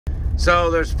So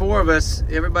there's 4 of us.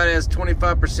 Everybody has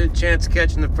 25% chance of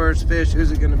catching the first fish.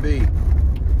 Who's it going to be?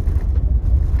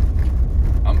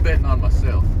 I'm betting on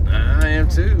myself. I am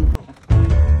too.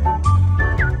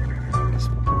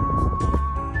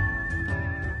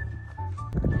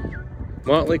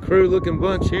 Motley crew looking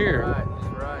bunch here. Right,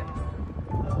 that's right.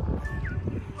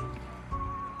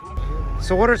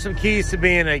 So what are some keys to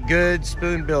being a good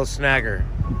spoonbill snagger?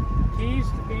 Keys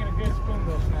to being a good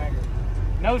spoonbill snagger.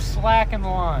 No slack in the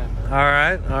line. All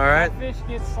right, all right. If that fish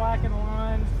gets slack in the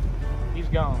line, he's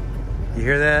gone. You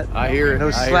hear that? I hear it. No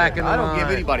slack in the line. I don't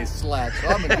give anybody slack, so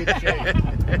I'm in good shape.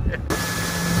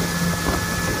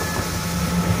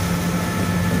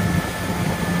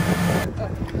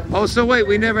 Oh, so wait,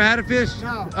 we never had a fish?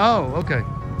 No. Oh, okay. I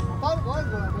thought it was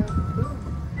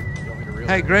one, man.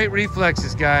 Hey, great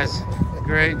reflexes, guys.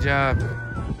 Great job.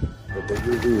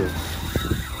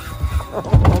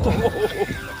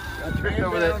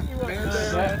 Over that.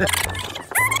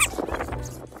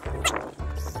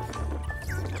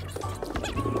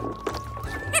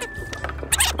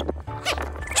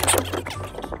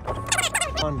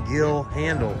 On gill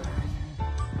handle.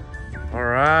 All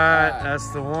right, that's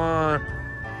the one.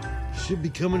 Should be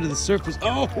coming to the surface.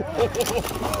 Oh!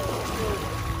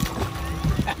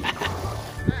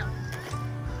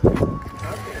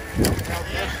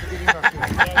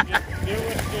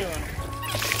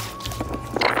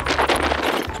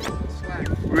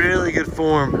 Really good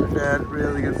form, Dad.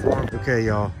 Really good form. Okay,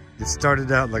 y'all. It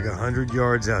started out like 100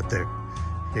 yards out there.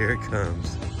 Here it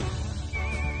comes.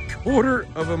 Quarter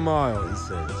of a mile, he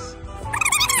says.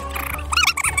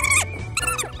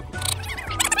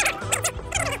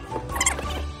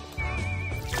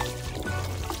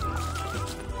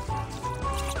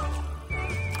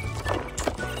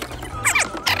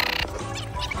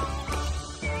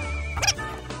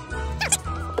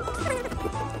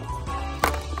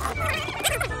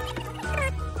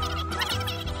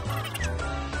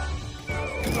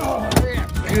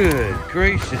 Good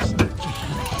gracious. The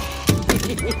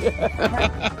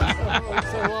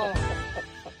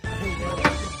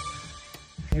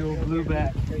old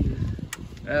blueback.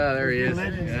 Oh, there he is.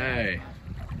 Hey.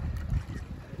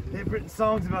 They've written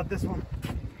songs about this one.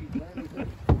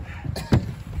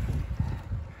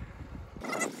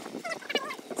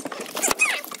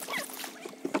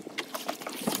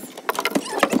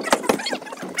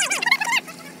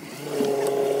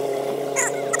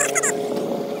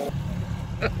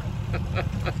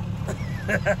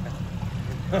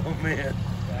 Oh man.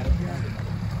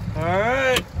 All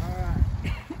right.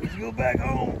 Let's go back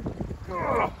home.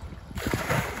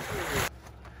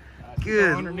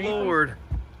 Good Lord.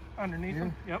 Underneath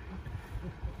him? Yep.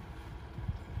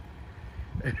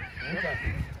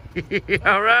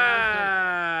 All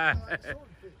right.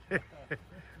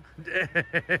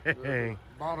 Dang.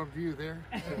 Bottom view there.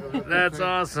 That's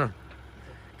awesome.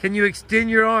 Can you extend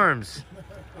your arms?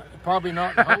 Probably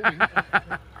not holding.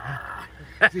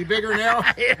 Is he bigger now?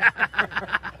 Yeah.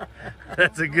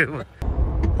 That's a good one.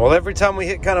 Well, every time we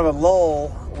hit kind of a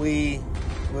lull, we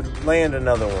would land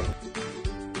another one.